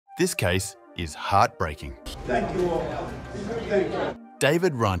This case is heartbreaking. Thank you all. Thank you.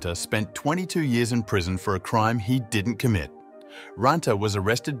 David Ranta spent 22 years in prison for a crime he didn't commit. Ranta was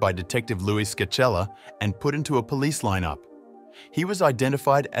arrested by Detective Louis Scacella and put into a police lineup. He was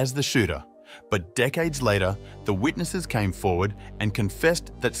identified as the shooter, but decades later, the witnesses came forward and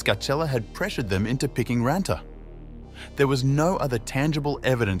confessed that Scacella had pressured them into picking Ranta. There was no other tangible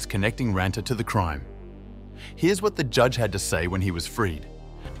evidence connecting Ranta to the crime. Here's what the judge had to say when he was freed.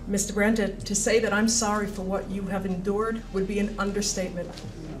 Mr. Ranta, to say that I'm sorry for what you have endured would be an understatement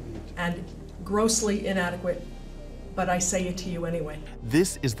and grossly inadequate, but I say it to you anyway.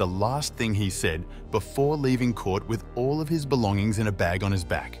 This is the last thing he said before leaving court with all of his belongings in a bag on his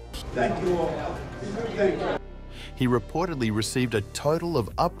back. Thank you all. Thank you. He reportedly received a total of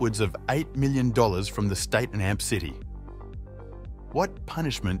upwards of $8 million from the state and Amp City. What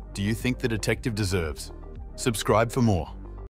punishment do you think the detective deserves? Subscribe for more.